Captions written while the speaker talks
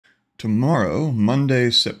Tomorrow, Monday,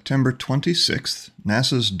 September 26th,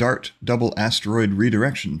 NASA's DART double asteroid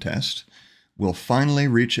redirection test will finally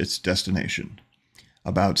reach its destination.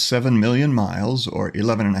 About 7 million miles, or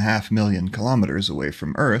 11.5 million kilometers away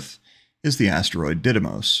from Earth, is the asteroid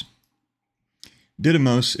Didymos.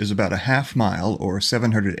 Didymos is about a half mile, or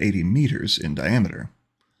 780 meters, in diameter.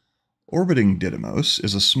 Orbiting Didymos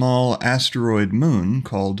is a small asteroid moon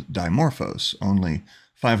called Dimorphos, only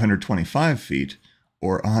 525 feet,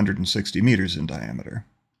 or 160 meters in diameter.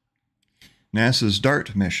 NASA's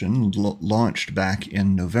DART mission launched back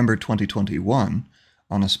in November 2021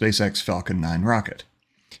 on a SpaceX Falcon 9 rocket.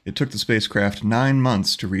 It took the spacecraft 9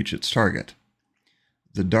 months to reach its target.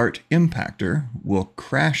 The DART impactor will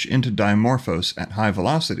crash into Dimorphos at high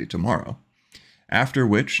velocity tomorrow, after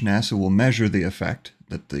which NASA will measure the effect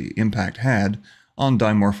that the impact had on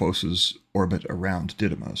Dimorphos's orbit around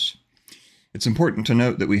Didymos. It's important to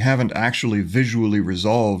note that we haven't actually visually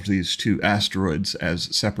resolved these two asteroids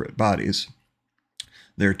as separate bodies.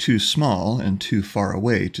 They're too small and too far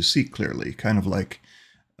away to see clearly, kind of like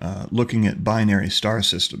looking at binary star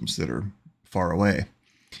systems that are far away.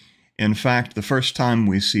 In fact, the first time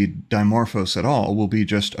we see Dimorphos at all will be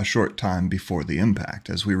just a short time before the impact,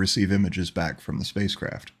 as we receive images back from the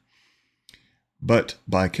spacecraft. But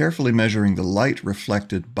by carefully measuring the light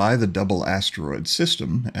reflected by the double asteroid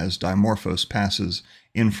system as Dimorphos passes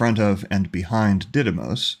in front of and behind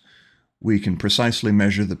Didymos, we can precisely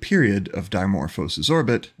measure the period of Dimorphos's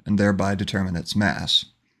orbit and thereby determine its mass.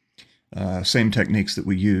 Same techniques that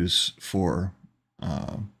we use for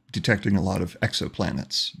detecting a lot of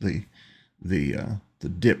exoplanets, the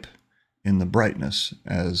dip in the brightness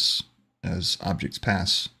as objects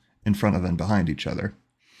pass in front of and behind each other.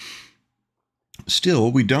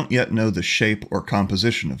 Still, we don't yet know the shape or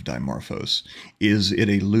composition of Dimorphos. Is it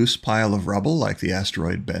a loose pile of rubble like the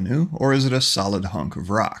asteroid Bennu, or is it a solid hunk of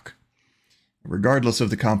rock? Regardless of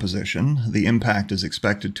the composition, the impact is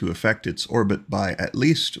expected to affect its orbit by at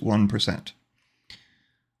least 1%.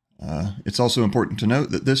 It's also important to note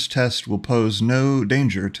that this test will pose no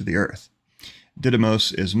danger to the Earth.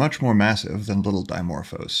 Didymos is much more massive than little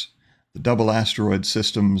Dimorphos. The double asteroid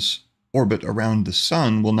system's orbit around the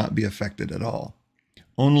Sun will not be affected at all.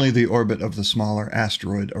 Only the orbit of the smaller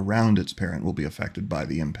asteroid around its parent will be affected by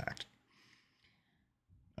the impact.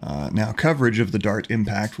 Now, coverage of the DART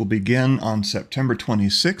impact will begin on September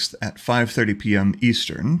 26th at 5:30 p.m.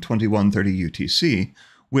 Eastern, 21:30 UTC,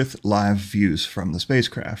 with live views from the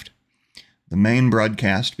spacecraft. The main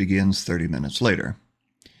broadcast begins 30 minutes later.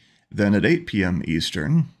 Then at 8 p.m.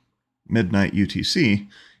 Eastern, midnight UTC,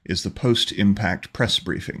 is the post-impact press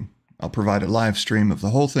briefing. I'll provide a live stream of the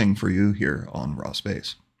whole thing for you here on Raw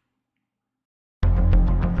Space.